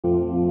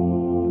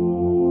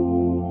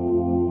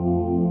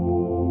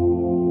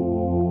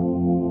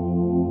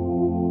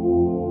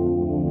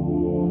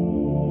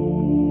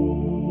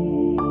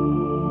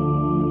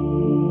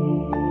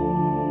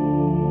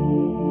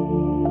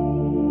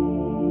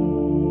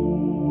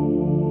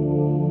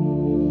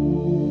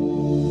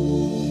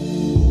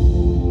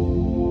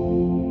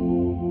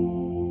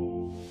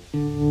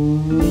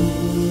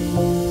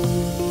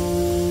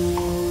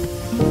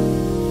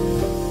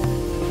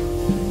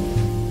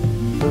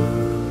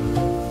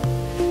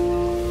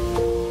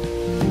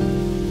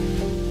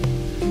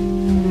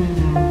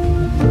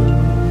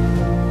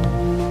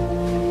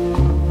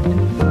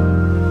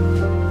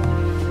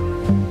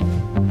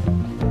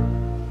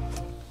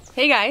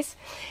Hey guys,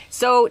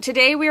 so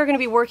today we are going to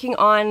be working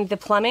on the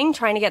plumbing,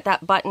 trying to get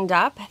that buttoned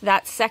up.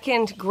 That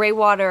second gray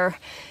water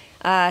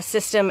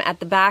system at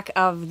the back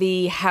of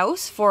the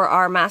house for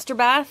our master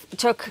bath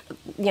took,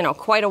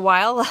 quite a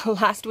while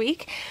last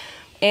week.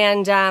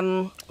 And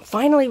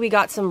finally we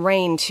got some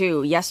rain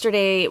too.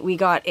 Yesterday we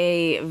got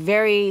a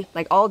very,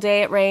 all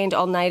day it rained,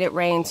 all night it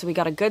rained, so we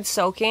got a good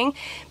soaking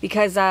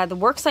because the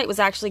work site was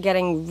actually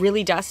getting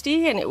really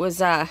dusty and it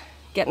was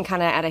getting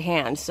kind of out of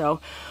hand. So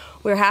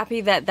we're happy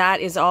that that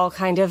is all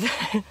kind of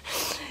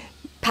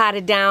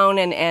patted down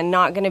and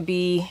not going to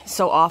be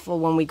so awful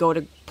when we go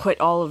to put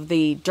all of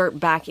the dirt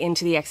back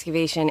into the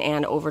excavation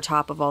and over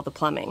top of all the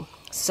plumbing.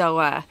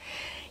 So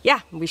yeah,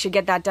 we should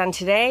get that done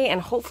today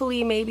and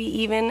hopefully maybe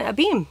even a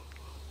beam.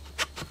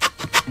 Good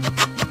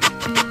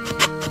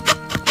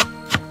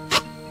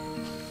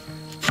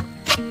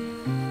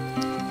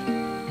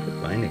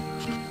finding.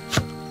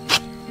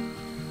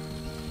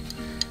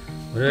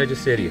 What did I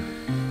just say to you?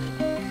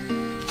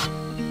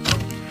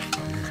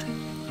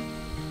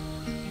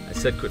 I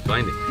said quit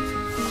finding.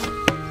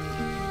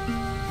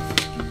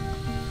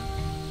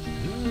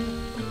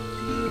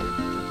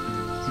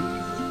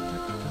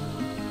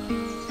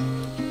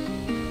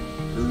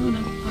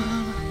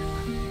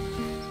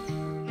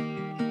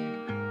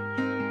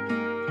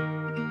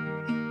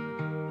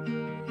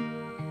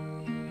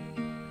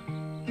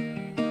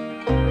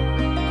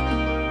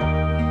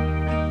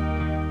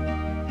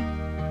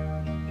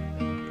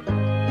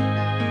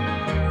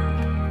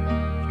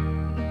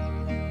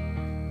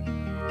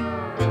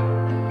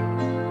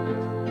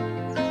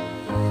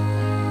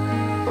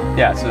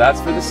 Yeah, so that's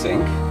for the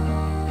sink.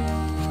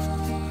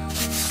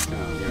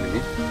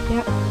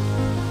 Yep.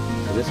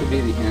 Now this would be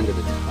the end of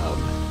the tub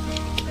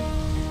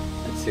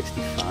at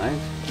 65.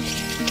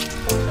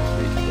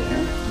 Right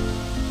there.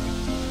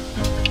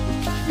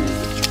 And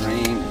the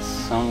drain is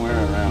somewhere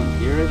around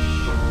here-ish.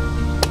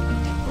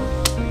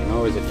 I can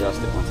always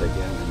adjust it once I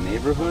get in the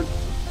neighborhood.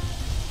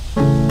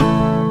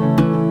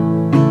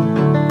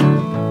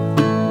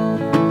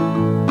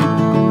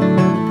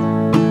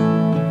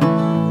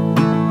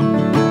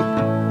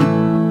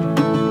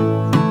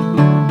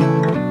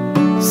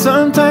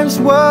 Sometimes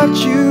what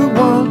you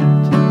want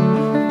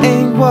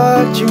ain't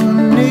what you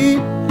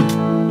need.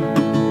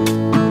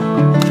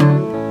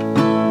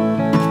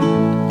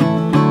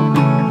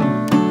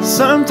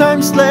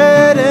 Sometimes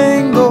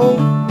letting go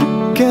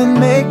can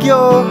make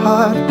your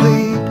heart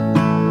bleed.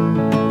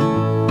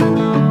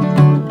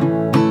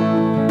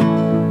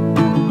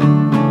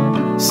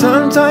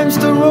 Sometimes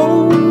the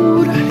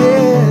road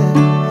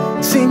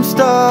ahead seems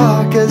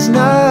dark as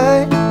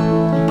night.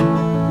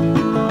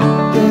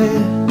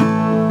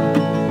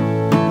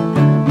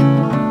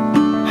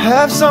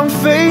 Have some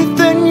faith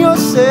in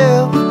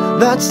yourself,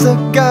 that's the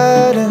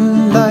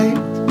guiding light.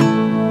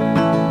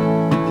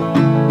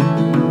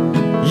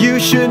 You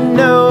should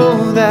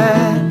know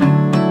that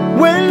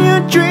when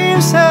your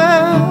dreams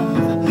have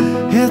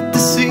hit the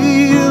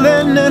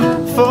ceiling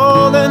and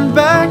fallen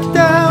back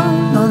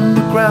down on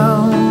the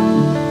ground,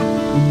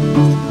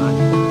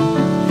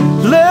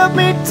 let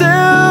me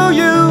tell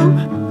you,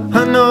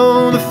 I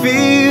know the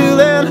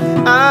feeling.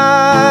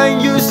 I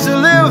used to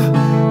live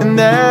in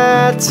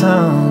that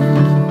town.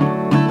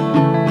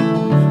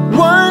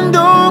 One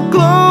door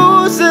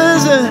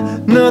closes,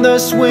 another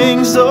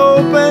swings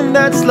open.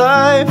 That's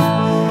life,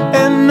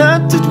 and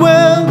not to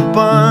dwell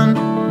upon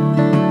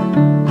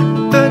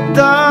the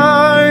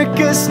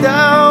darkest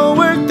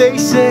hour, they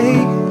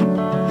say,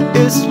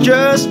 is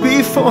just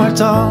before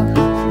dawn.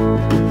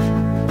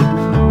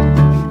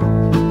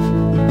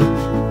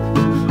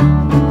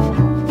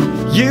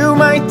 You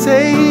might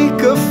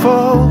take a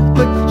fall,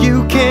 but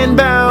you can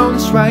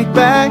bounce right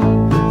back.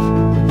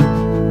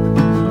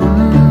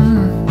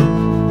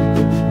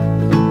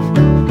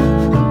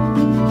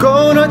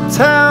 Go to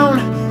town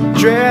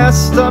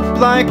dressed up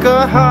like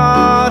a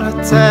heart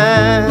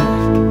attack,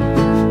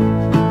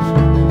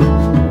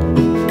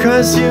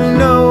 'cause you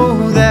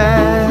know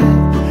that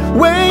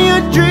when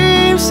your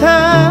dreams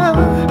have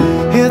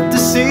hit the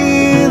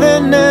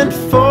ceiling and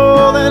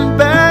fallen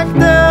back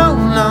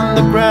down on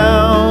the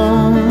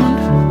ground,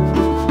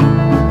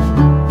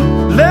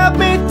 let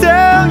me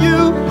tell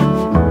you,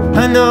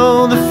 I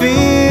know the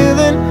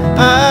feeling.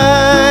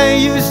 I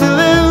used to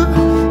live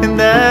in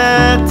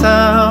that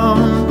town.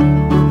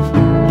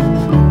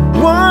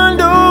 One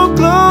door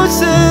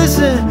closes,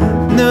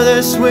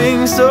 another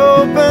swings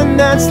open.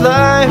 That's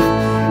life,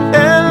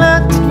 and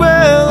let's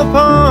dwell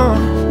upon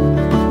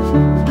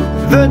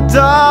the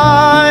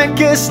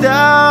darkest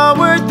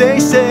hour, they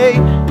say,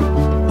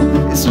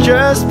 it's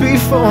just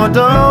before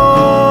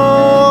dawn.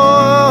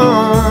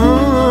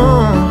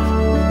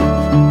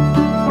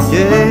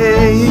 Yeah.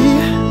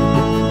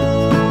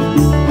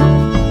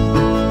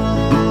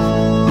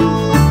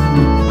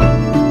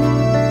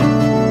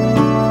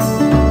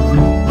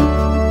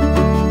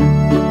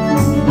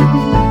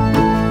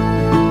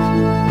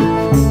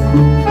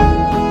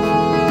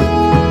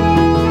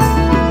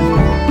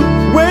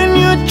 When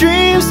your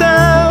dreams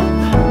have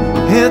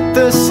hit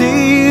the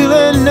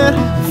ceiling and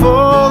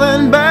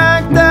fallen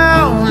back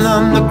down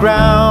on the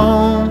ground,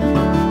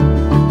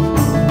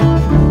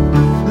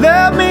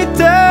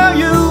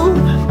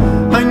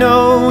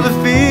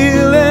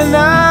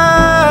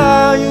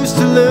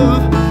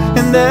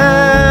 in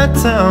that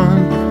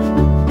town.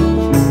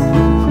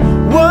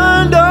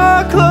 One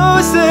door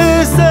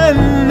closes and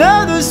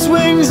another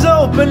swings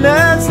open.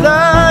 That's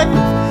life,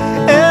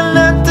 and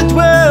let to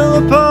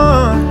dwell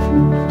upon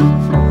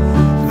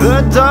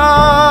the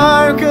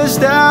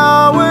darkest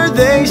hour.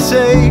 They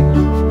say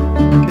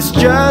it's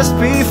just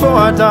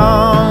before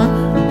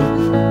dawn.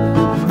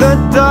 The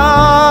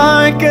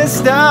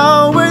darkest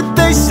hour,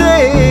 they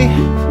say,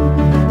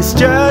 it's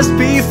just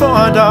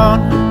before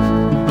dawn.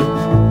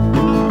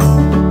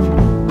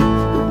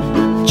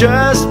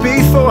 Just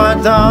before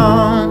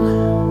dawn.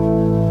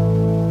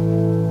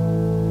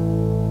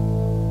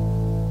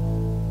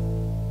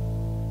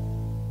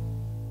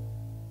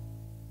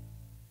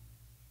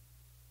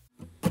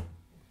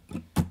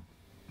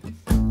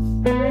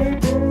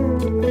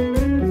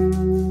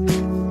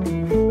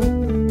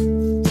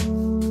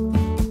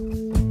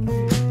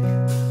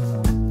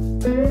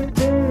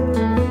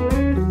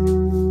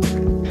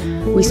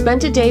 We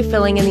spent a day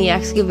filling in the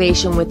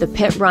excavation with the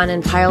pit run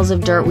and piles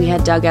of dirt we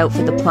had dug out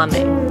for the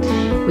plumbing.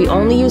 We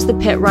only used the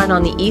pit run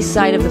on the east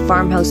side of the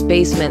farmhouse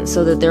basement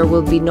so that there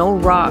will be no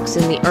rocks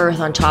in the earth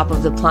on top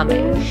of the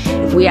plumbing.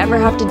 If we ever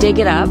have to dig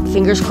it up,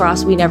 fingers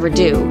crossed we never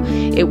do,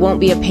 it won't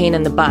be a pain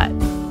in the butt.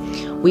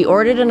 We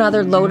ordered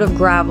another load of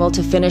gravel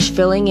to finish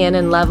filling in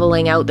and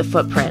leveling out the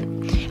footprint.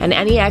 And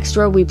any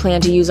extra we plan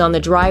to use on the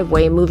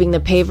driveway, moving the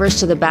pavers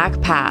to the back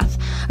path,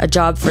 a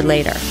job for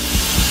later.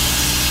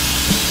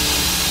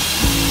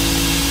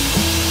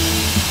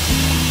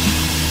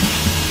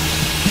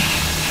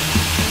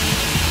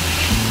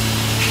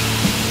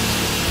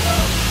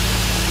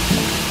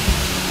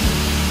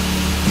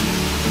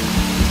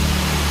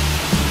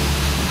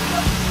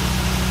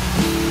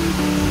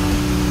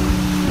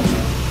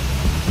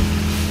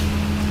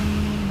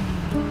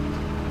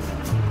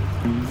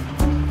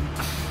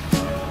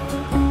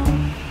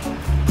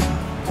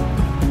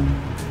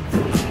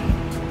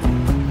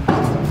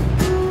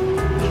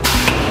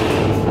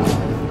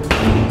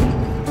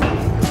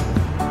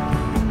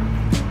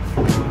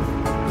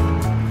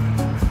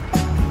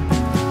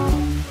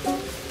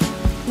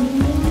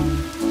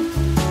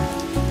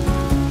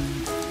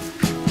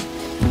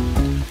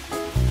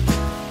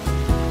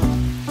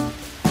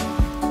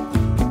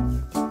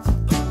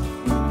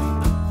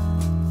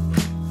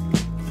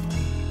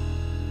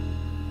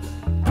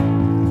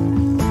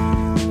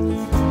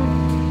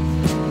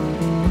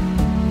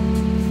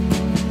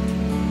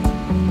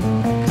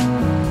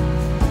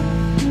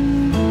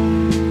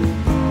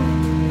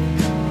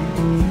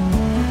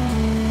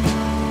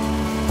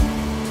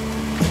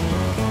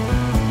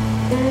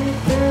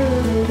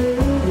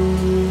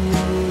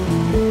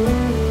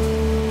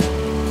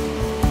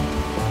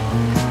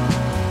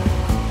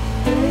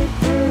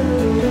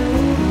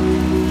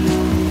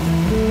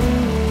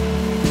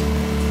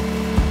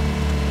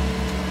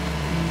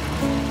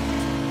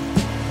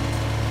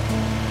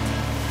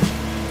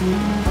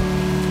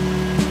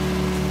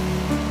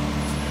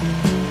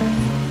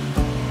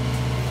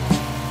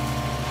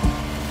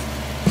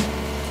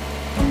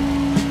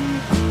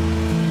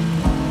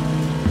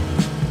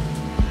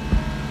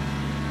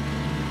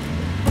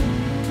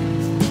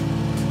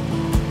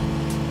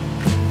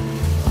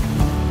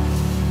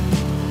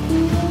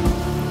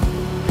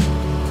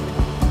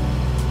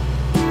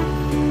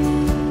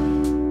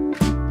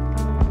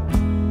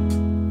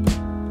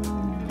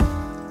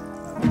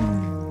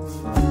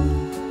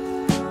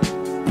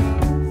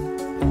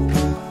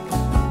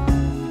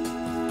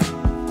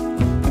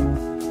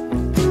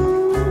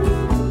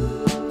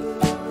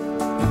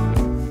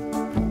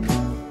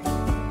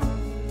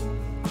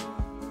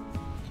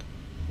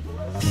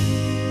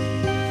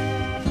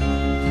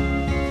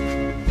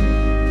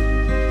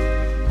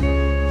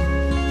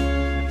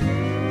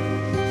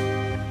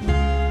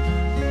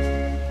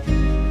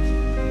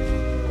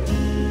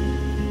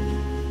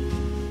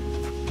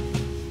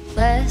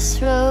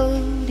 Last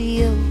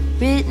rodeo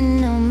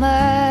written on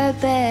my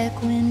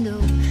back window.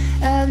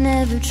 I've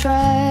never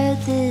tried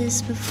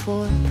this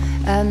before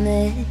I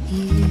met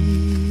you.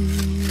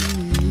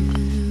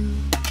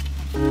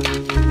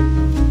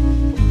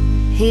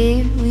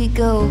 Here we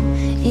go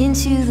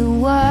into the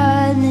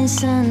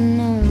wideness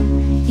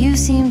unknown. You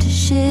seem to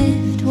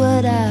shift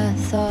what I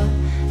thought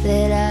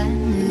that I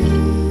knew.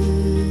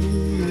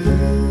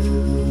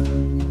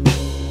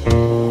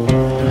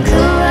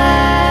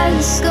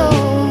 Kaleidoscope,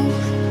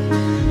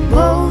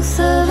 both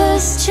of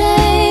us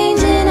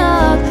changing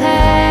our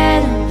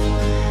pattern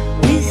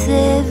with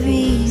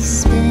every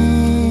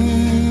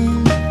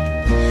spin.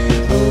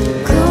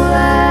 Oh,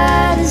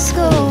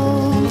 kaleidoscope,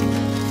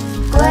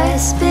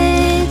 glass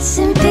bits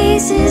and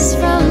pieces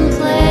from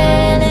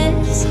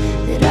planets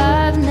that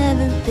I've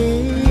never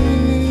been.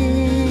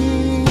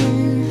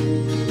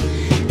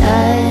 I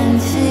am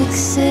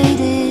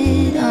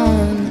fixated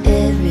on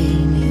every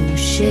new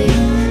shape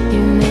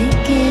you're making.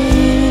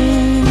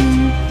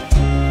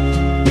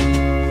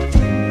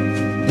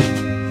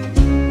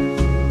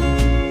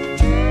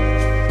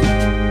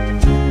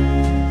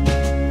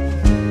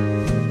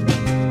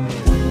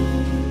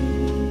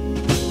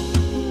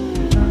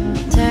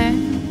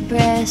 Turn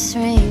brass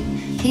ring,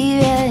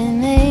 here I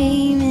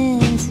made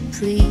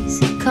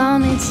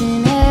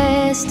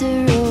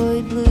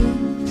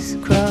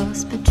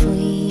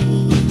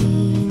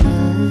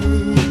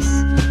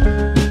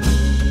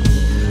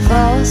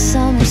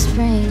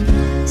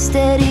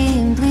steady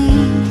and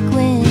bleak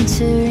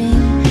wintering.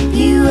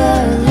 You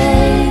are a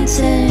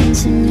lantern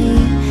to me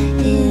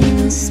in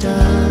the stardust.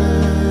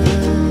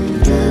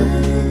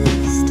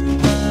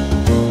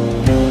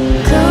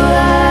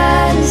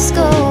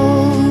 Kaleidoscope,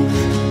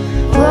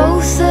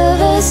 both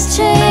of us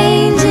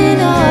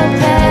changing our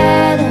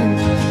pattern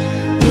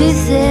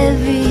with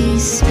every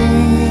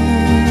spin.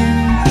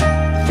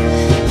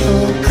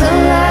 Oh,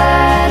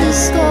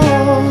 kaleidoscope,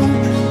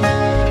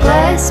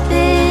 glass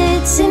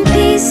bits and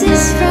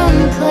pieces from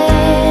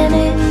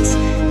planets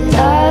that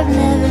I've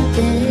never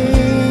been.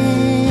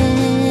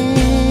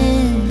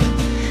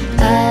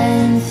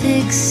 I'm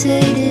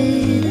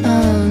fixated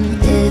on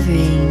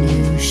every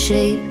new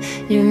shape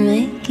you're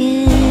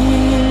making.